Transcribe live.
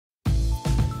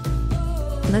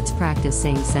Let's practice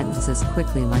saying sentences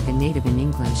quickly like a native in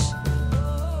English.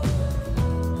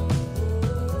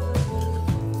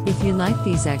 If you like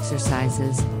these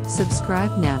exercises,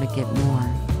 subscribe now to get more.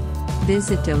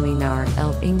 Visit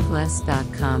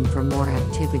dominarelingles.com for more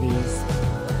activities.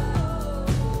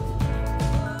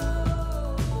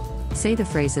 Say the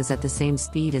phrases at the same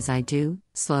speed as I do,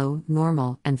 slow,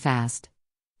 normal, and fast.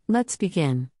 Let's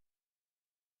begin.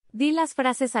 Di las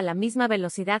frases a la misma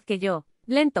velocidad que yo,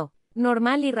 lento,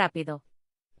 normal y rápido.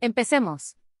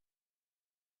 Empecemos.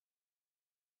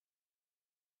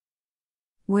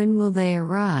 When will they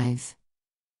arrive?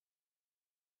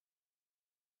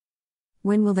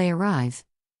 When will they arrive?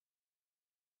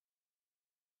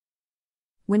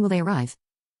 When will they arrive?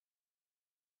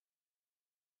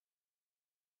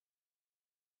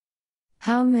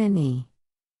 How many?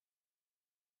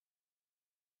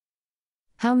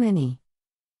 How many?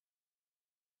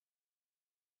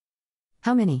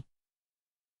 How many?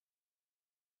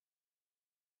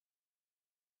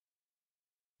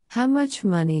 How much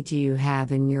money do you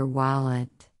have in your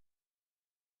wallet?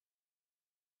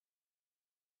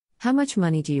 How much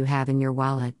money do you have in your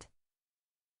wallet?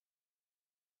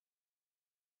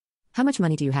 How much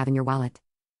money do you have in your wallet?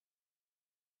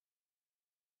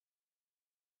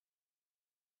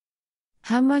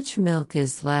 How much milk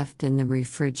is left in the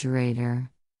refrigerator?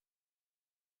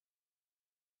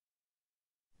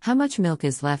 How much milk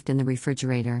is left in the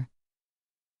refrigerator?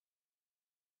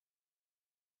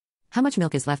 How much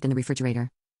milk is left in the refrigerator?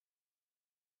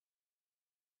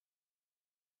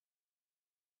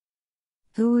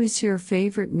 Who is your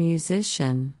favorite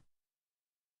musician?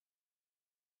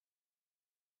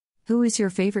 Who is your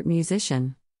favorite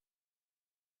musician?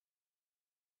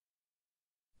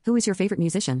 Who is your favorite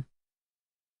musician?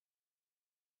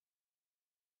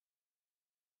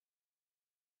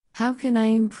 How can I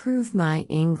improve my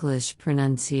English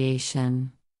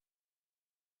pronunciation?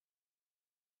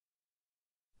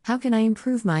 How can I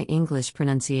improve my English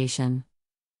pronunciation?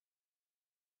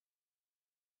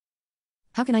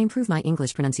 How can I improve my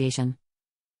English pronunciation?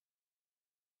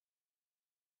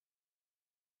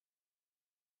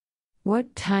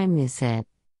 What time is it?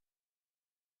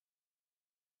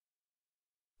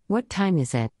 What time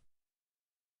is it?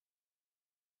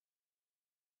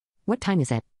 What time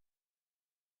is it?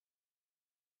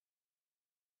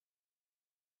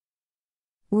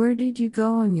 Where did you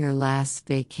go on your last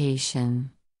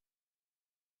vacation?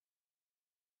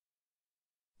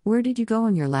 Where did you go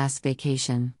on your last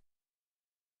vacation?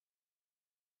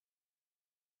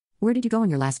 Where did you go on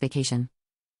your last vacation?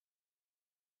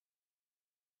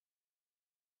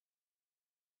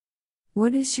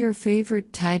 What is your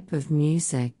favorite type of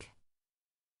music?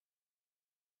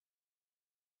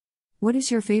 What is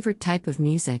your favorite type of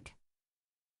music?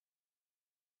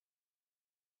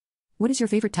 What is your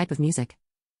favorite type of music?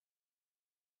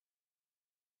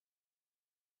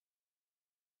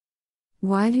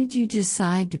 Why did you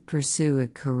decide to pursue a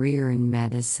career in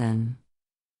medicine?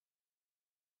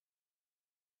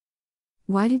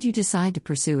 Why did you decide to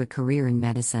pursue a career in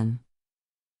medicine?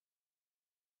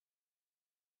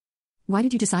 Why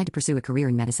did you decide to pursue a career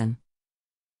in medicine?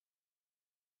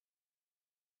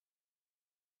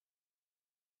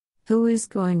 Who is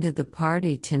going to the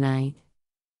party tonight?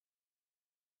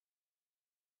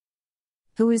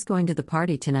 Who is going to the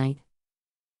party tonight?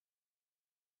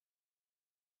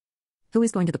 Who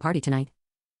is going to the party tonight?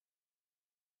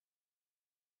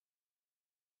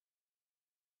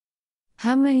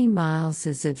 How many miles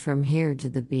is it from here to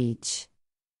the beach?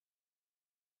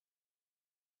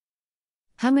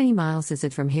 How many miles is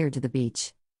it from here to the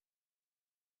beach?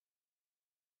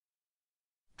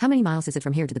 How many miles is it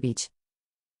from here to the beach?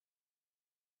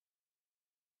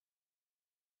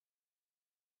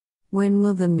 When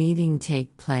will the meeting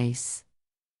take place?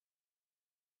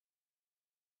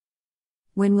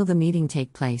 When will the meeting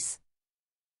take place?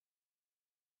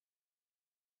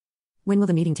 When will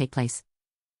the meeting take place?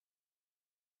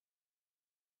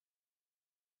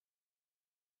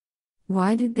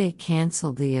 Why did they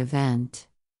cancel the event?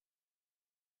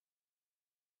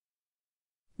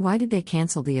 Why did they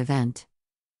cancel the event?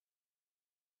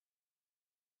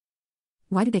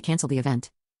 Why did they cancel the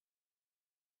event?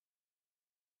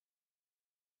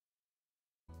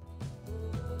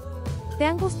 ¿Te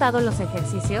han gustado los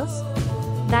ejercicios?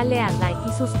 Dale a like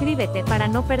y suscríbete para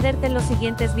no perderte los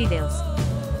siguientes videos.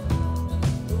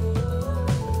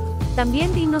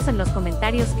 También dinos en los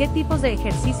comentarios qué tipos de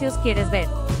ejercicios quieres ver.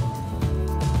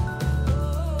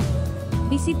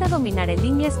 Visita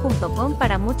dominarelingles.com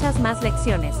para muchas más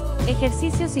lecciones,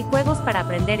 ejercicios y juegos para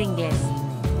aprender inglés.